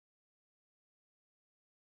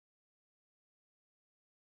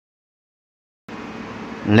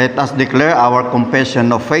Let us declare our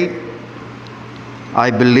confession of faith.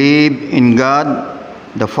 I believe in God,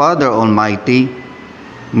 the Father Almighty,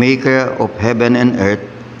 maker of heaven and earth,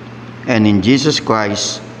 and in Jesus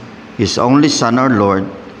Christ, His only Son, our Lord,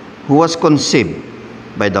 who was conceived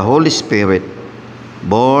by the Holy Spirit,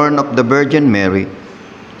 born of the Virgin Mary,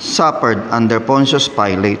 suffered under Pontius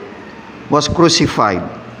Pilate, was crucified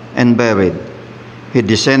and buried. He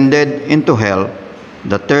descended into hell.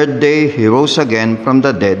 The third day he rose again from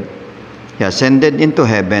the dead. He ascended into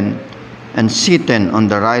heaven and seated on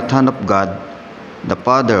the right hand of God, the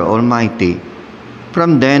Father Almighty.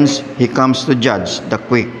 From thence he comes to judge the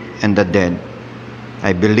quick and the dead.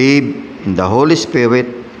 I believe in the Holy Spirit,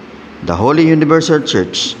 the Holy Universal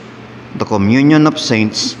Church, the communion of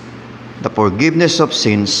saints, the forgiveness of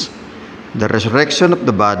sins, the resurrection of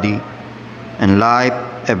the body, and life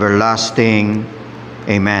everlasting.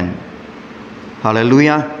 Amen.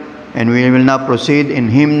 Hallelujah. And we will now proceed in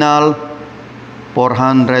hymnal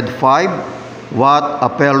 405. What a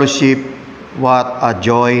fellowship, what a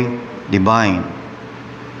joy divine.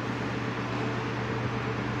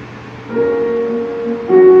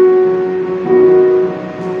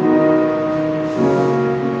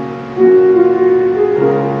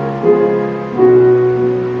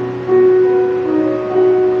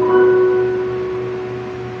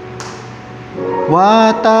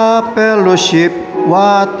 What a fellowship,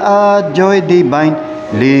 what a joy divine,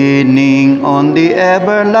 leaning on the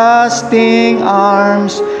everlasting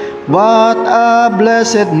arms. What a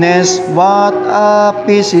blessedness, what a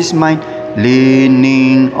peace is mine,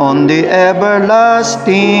 leaning on the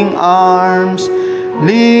everlasting arms.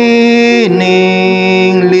 Leaning,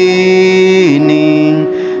 leaning,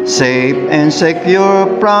 safe and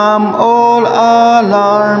secure from all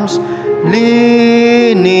alarms.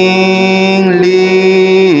 Leaning,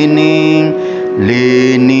 leaning,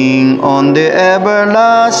 leaning on the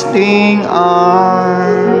everlasting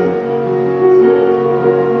arm.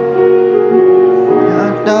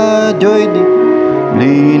 The joy,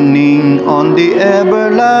 leaning on the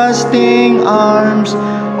everlasting arms.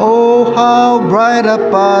 Oh, how bright a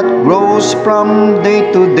path grows from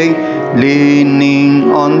day to day,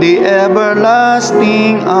 leaning on the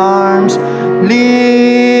everlasting arms.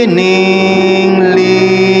 Leaning,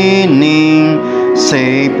 leaning,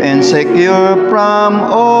 safe and secure from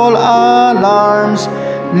all alarms.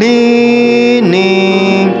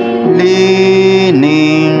 Leaning,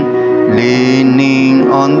 leaning,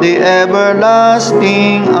 leaning on the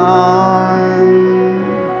everlasting arm.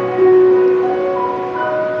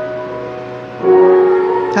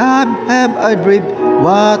 Have I dreamed?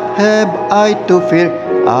 What have I to fear?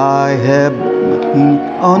 I have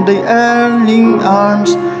on the erring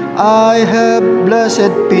arms. I have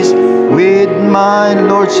blessed peace with my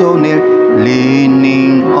Lord so near,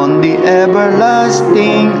 leaning on the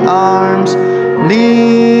everlasting arms.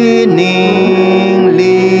 Leaning,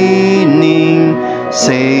 leaning,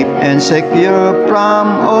 safe and secure from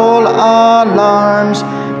all alarms.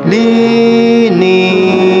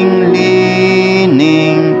 Leaning,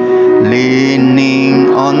 leaning,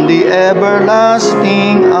 leaning on the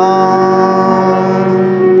everlasting arms.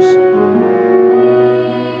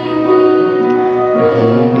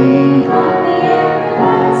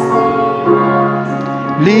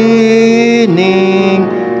 Leaning,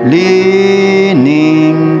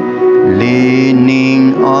 leaning,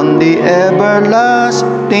 leaning on the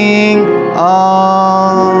everlasting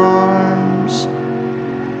arms.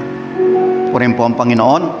 Purihin po ang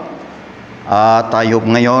Panginoon. Tayo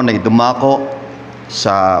ngayon ay dumako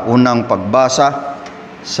sa unang pagbasa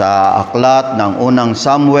sa aklat ng unang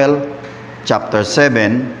Samuel chapter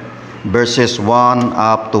 7 verses 1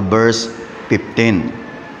 up to verse 15.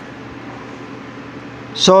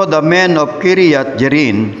 So the men of Kiriath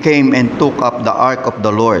Jearim came and took up the ark of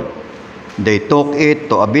the Lord. They took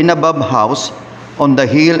it to Abinadab's house on the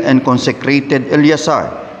hill and consecrated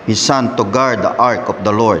Eleazar, his son, to guard the ark of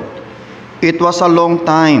the Lord. It was a long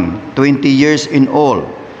time, 20 years in all,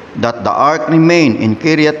 that the ark remained in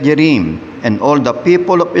Kiriath Jearim, and all the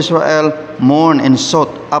people of Israel mourned and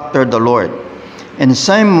sought after the Lord. And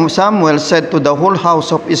Samuel said to the whole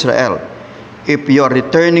house of Israel, if you are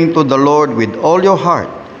returning to the Lord with all your heart,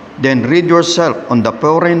 then rid yourself on the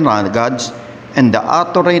foreign gods and the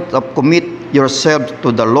authority of commit yourselves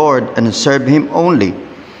to the Lord and serve Him only,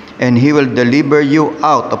 and He will deliver you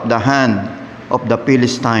out of the hand of the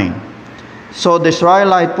Philistine. So the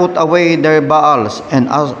Israelites put away their Baals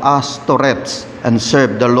and Ashtoreths and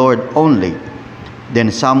served the Lord only.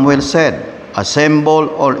 Then Samuel said, assemble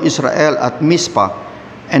all Israel at Mizpah,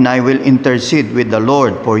 and I will intercede with the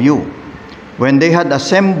Lord for you. When they had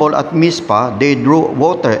assembled at Mizpah, they drew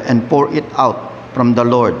water and poured it out from the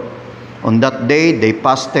Lord. On that day they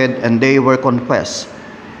fasted and they were confessed,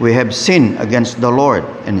 "We have sinned against the Lord."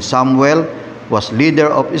 And Samuel was leader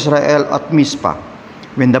of Israel at Mizpah.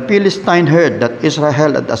 When the Philistine heard that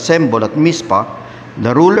Israel had assembled at Mizpah,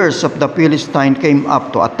 the rulers of the Philistine came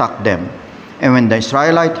up to attack them. And when the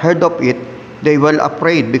Israelites heard of it, they were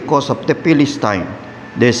afraid because of the Philistine.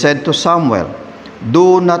 They said to Samuel,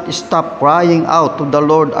 "Do not stop crying out to the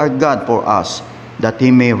Lord our God for us, that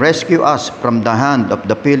he may rescue us from the hand of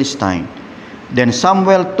the Philistine." Then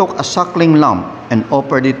Samuel took a suckling lamb and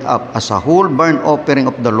offered it up as a whole burnt offering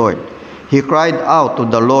of the Lord. He cried out to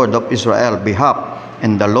the Lord of Israel's behalf,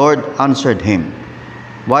 and the Lord answered him.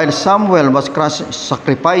 While Samuel was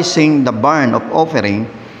sacrificing the burnt of offering,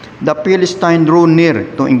 the Philistine drew near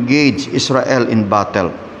to engage Israel in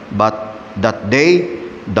battle. But that day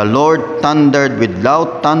the Lord thundered with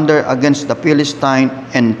loud thunder against the Philistine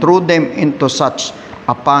and threw them into such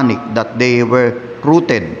a panic that they were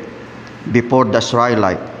routed before the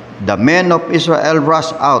Israelites. The men of Israel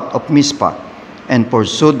rushed out of Mizpah and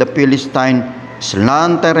pursued the Philistine,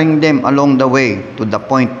 slandering them along the way to the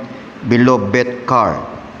point below Beth-kar.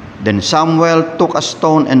 Then Samuel took a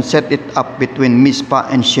stone and set it up between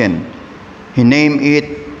Mizpah and Shen. He named it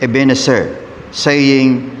Ebenezer,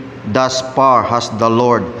 saying, "Thus far has the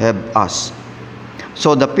Lord helped us."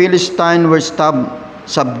 So the Philistines were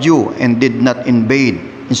subdued and did not invade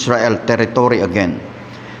Israel territory again.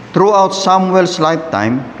 Throughout Samuel's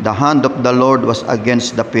lifetime, the hand of the Lord was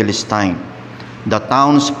against the Philistine. The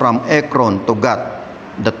towns from Ekron to Gath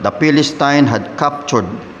that the Philistine had captured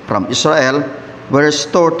from Israel were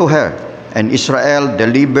restored to her, and Israel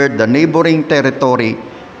delivered the neighboring territory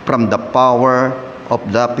from the power of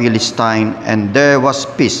the Philistine, and there was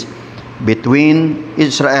peace between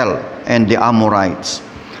Israel and the Amorites.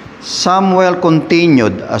 Samuel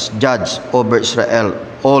continued as judge over Israel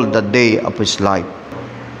all the day of his life.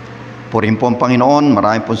 Purihin po ang Panginoon,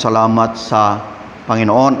 maraming pong salamat sa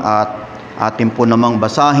Panginoon, at atin po namang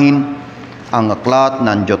basahin ang aklat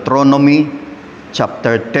ng Deuteronomy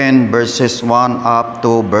chapter 10 verses 1 up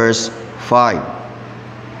to verse 5.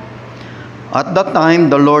 At that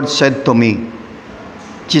time the Lord said to me,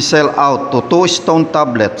 "Chisel out 2 stone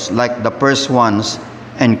tablets like the first ones,"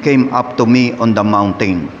 and came up to me on the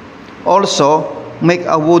mountain. "Also make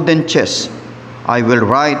a wooden chest. I will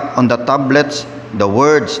write on the tablets the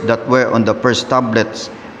words that were on the first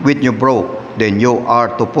tablets which you broke, then you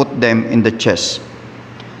are to put them in the chest."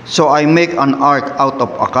 So I make an ark out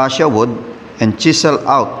of acacia wood, and chisel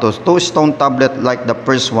out those 2 stone tablets like the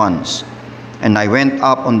first ones. And I went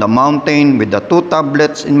up on the mountain with the 2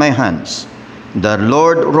 tablets in my hands. The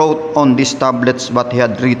Lord wrote on these tablets what he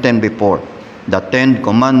had written before, the 10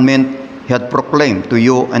 commandments he had proclaimed to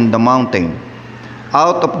you on the mountain,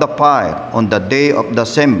 out of the fire on the day of the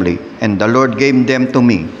assembly, and the Lord gave them to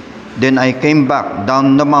me. Then I came back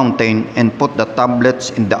down the mountain and put the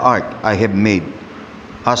tablets in the ark I have made,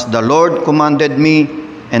 as the Lord commanded me,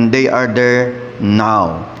 and they are there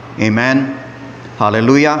now. Amen.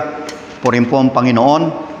 Hallelujah. Purihin po ang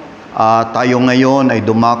Panginoon. Tayo ngayon ay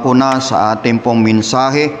dumako na sa ating pong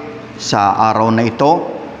mensahe sa araw na ito.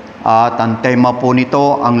 At ang tema po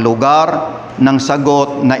nito, ang lugar ng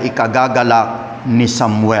sagot na ikagagalak ni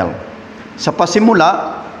Samuel. Sa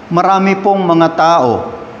pasimula, marami pong mga tao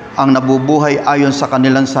ang nabubuhay ayon sa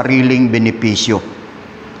kanilang sariling benepisyo.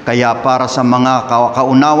 Kaya para sa mga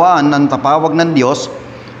kaunawaan ng tapawag ng Diyos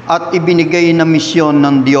at ibinigay na misyon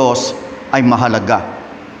ng Diyos ay mahalaga.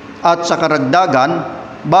 At sa karagdagan,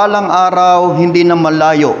 balang araw hindi na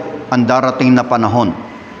malayo ang darating na panahon.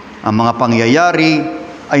 Ang mga pangyayari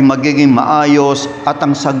ay magiging maayos at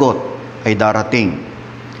ang sagot ay darating.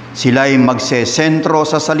 Sila ay magsesentro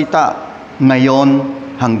sa salita ngayon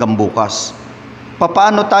hanggang bukas.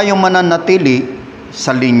 Paano tayo mananatili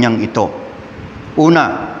sa linyang ito? Una,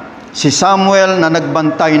 si Samuel na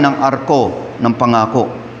nagbantay ng arko ng pangako.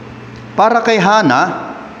 Para kay Hana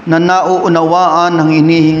na nauunawaan ang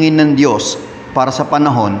hinihingi ng Diyos para sa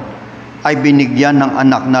panahon, ay binigyan ng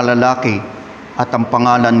anak na lalaki at ang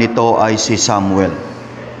pangalan nito ay si Samuel.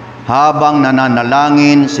 Habang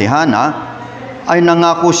nananalangin si Hana, ay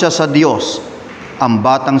nangako siya sa Diyos. Ang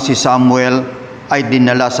batang si Samuel ay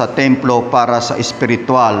dinala sa templo para sa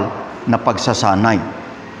espiritual na pagsasanay.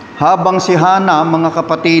 Habang si Hana, mga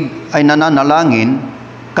kapatid, ay nananalangin,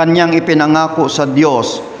 kanyang ipinangako sa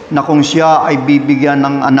Diyos na kung siya ay bibigyan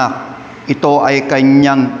ng anak, ito ay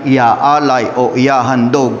kanyang iaalay o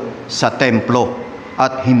iahandog sa templo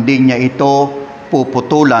at hindi niya ito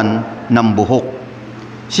puputulan ng buhok.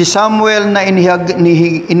 Si Samuel na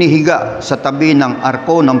inihiga sa tabi ng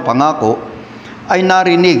arko ng pangako ay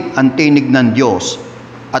narinig ang tinig ng Diyos.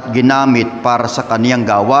 at ginamit para sa kaniyang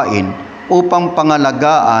gawain upang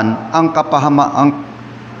pangalagaan ang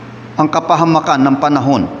kapahamakan ng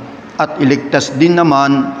panahon at iligtas din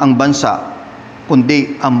naman ang bansa,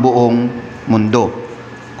 kundi ang buong mundo.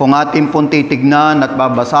 Kung atin pong titignan at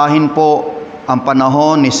babasahin po ang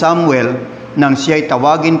panahon ni Samuel nang siya'y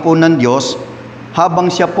tawagin po ng Diyos, habang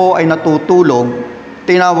siya po ay natutulog,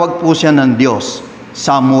 tinawag po siya ng Diyos,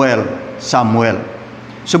 Samuel, Samuel.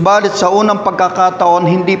 Subalit sa unang pagkakataon,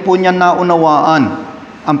 hindi po niya naunawaan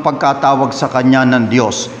ang pagkatawag sa kanya ng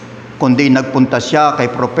Diyos, kundi nagpunta siya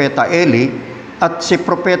kay Propeta Eli at si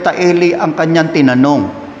Propeta Eli ang kanyang tinanong,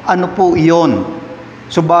 ano po iyon?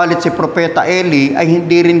 Subalit si Propeta Eli ay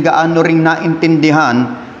hindi rin gaano ring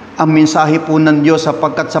naintindihan ang mensahe po ng Diyos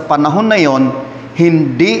sapagkat sa panahon na yon,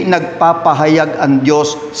 hindi nagpapahayag ang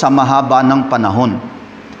Diyos sa mahaba ng panahon.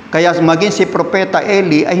 Kaya maging si Propeta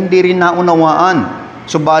Eli ay hindi rin naunawaan.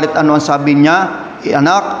 Subalit ano ang sabi niya?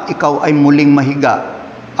 Anak, ikaw ay muling mahiga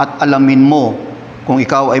at alamin mo kung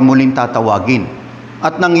ikaw ay muling tatawagin.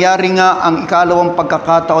 At nangyari nga ang ikalawang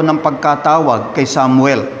pagkakataon ng pagkatawag kay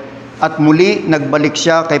Samuel. At muli nagbalik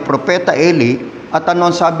siya kay Propeta Eli. At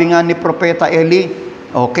ano ang sabi nga ni Propeta Eli?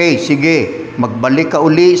 Okay, sige, magbalik ka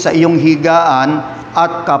uli sa iyong higaan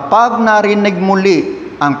at kapag narinig muli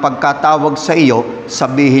ang pagkatawag sa iyo,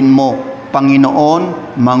 sabihin mo,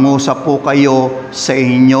 Panginoon, mangusap po kayo sa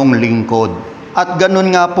inyong lingkod. At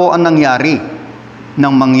ganun nga po ang nangyari.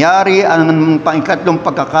 Nang mangyari ang ikatlong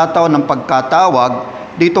pagkakataon ng pagkatawag,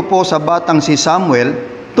 dito po sa batang si Samuel,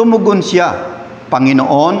 tumugon siya,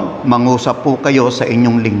 Panginoon, mangusap po kayo sa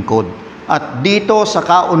inyong lingkod. At dito sa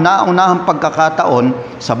kauna-unahang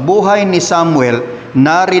pagkakataon, sa buhay ni Samuel,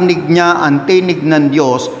 narinig niya ang tinig ng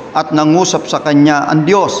Diyos at nangusap sa kanya ang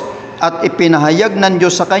Diyos. At ipinahayag ng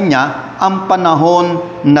Diyos sa kanya ang panahon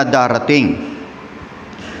na darating.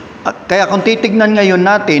 At kaya kung titignan ngayon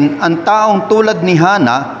natin, ang taong tulad ni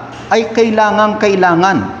Hana ay kailangan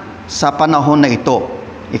sa panahon na ito.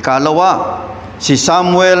 Ikalawa, si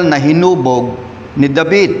Samuel na hinubog ni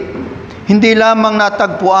David. Hindi lamang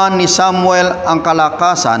natagpuan ni Samuel ang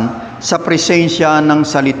kalakasan sa presensya ng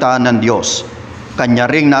salita ng Diyos. Kanya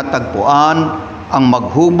ring natagpuan ang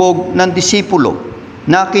maghubog ng disipulo.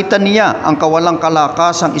 Nakita niya ang kawalang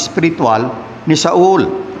kalakasang espiritual ni Saul,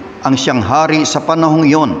 ang siyang hari sa panahong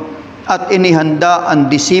iyon, at inihanda ang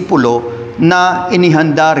disipulo na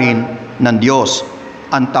inihanda rin ng Diyos.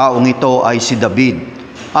 Ang taong ito ay si David.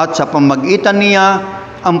 At sa pamagitan niya,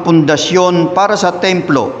 ang pundasyon para sa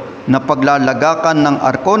templo na paglalagakan ng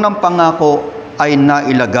arko ng pangako ay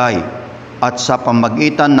nailagay. At sa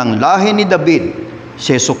pamagitan ng lahi ni David,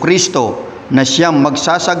 si Jesucristo na siyang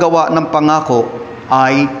magsasagawa ng pangako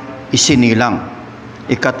ay isinilang.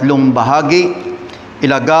 Ikatlong bahagi,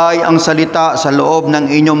 ilagay ang salita sa loob ng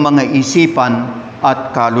inyong mga isipan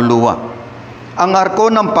at kaluluwa. Ang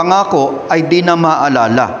arko ng pangako ay di na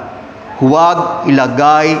maalala. Huwag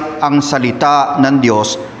ilagay ang salita ng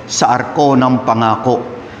Diyos sa arko ng pangako,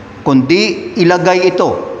 kundi ilagay ito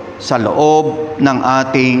sa loob ng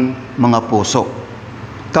ating mga puso.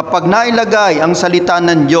 Kapag nailagay ang salita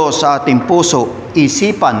ng Diyos sa ating puso,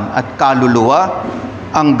 isipan at kaluluwa,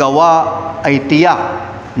 ang gawa ay tiyak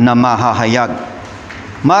na mahahayag.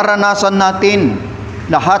 Maranasan natin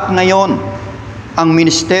lahat ngayon ang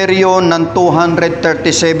ministeryo ng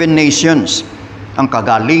 237 nations. Ang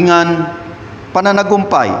kagalingan,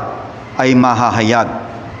 pananagumpay ay mahahayag.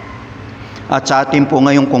 At sa atin po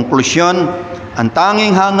ngayong konklusyon, ang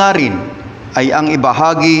tanging hangarin ay ang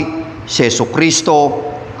ibahagi si Jesucristo,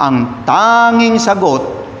 ang tanging sagot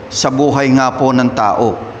sa buhay nga po ng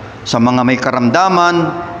tao. Sa mga may karamdaman,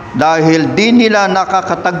 dahil di nila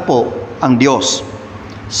nakakatagpo ang Diyos.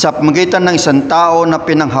 Sa pamagitan ng isang tao na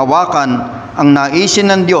pinanghawakan ang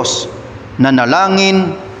naisin ng Diyos,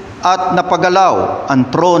 nanalangin at napagalaw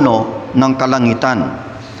ang trono ng kalangitan.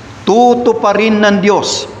 Tutuparin ng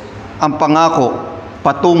Diyos ang pangako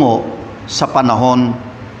patungo sa panahon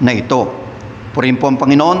na ito. Purihin po ang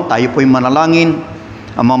Panginoon, tayo po'y manalangin.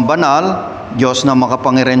 Amang banal, Diyos na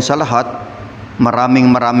makapangyarihan sa lahat,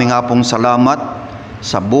 maraming nga pong salamat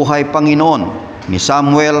sa buhay Panginoon ni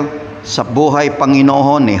Samuel, sa buhay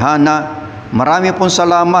Panginoon ni Hana. Marami pong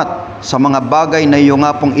salamat sa mga bagay na iyo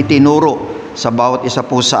nga pong itinuro sa bawat isa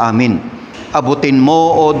po sa amin. Abutin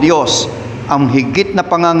mo, O Diyos, ang higit na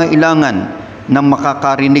pangangailangan ng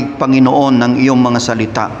makakarinig, Panginoon, ng iyong mga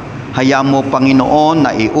salita. Hayaan mo, Panginoon,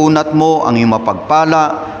 na iunat mo ang iyong mapagpala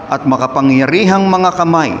at makapangyarihang mga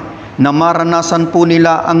kamay na maranasan po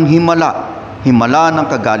nila ang himala ng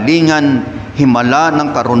kagalingan, himala ng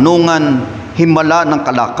karunungan, himala ng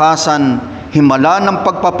kalakasan, himala ng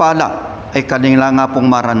pagpapala ay kanila nga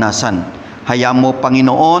pong maranasan. Hayaan mo,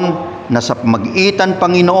 Panginoon, na sa magitan,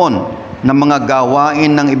 Panginoon, ng mga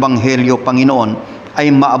gawain ng Ebanghelyo, Panginoon,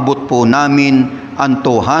 ay maabot po namin ang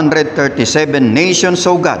 237 nations,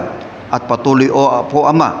 O God. At patuloy, O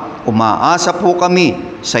po Ama, umaasa po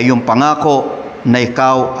kami sa iyong pangako na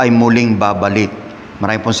ikaw ay muling babalik.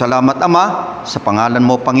 Maraming pong salamat, Ama, sa pangalan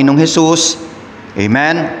mo, Panginoong Hesus.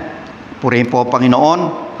 Amen. Purihin po,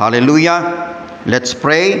 Panginoon. Hallelujah. Let's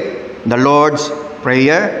pray the Lord's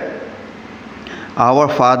Prayer.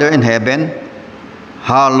 Our Father in heaven,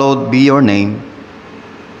 hallowed be your name.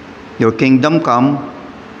 Your kingdom come,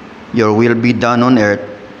 your will be done on earth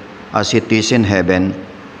as it is in heaven.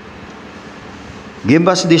 Give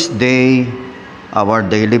us this day our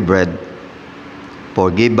daily bread.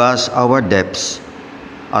 Forgive us our debts,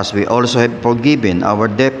 as we also have forgiven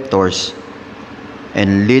our debtors.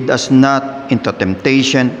 And lead us not into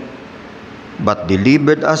temptation, but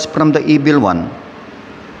deliver us from the evil one.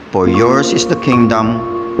 For yours is the kingdom,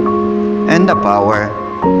 and the power,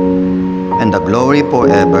 and the glory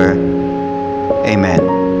forever.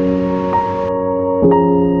 Amen.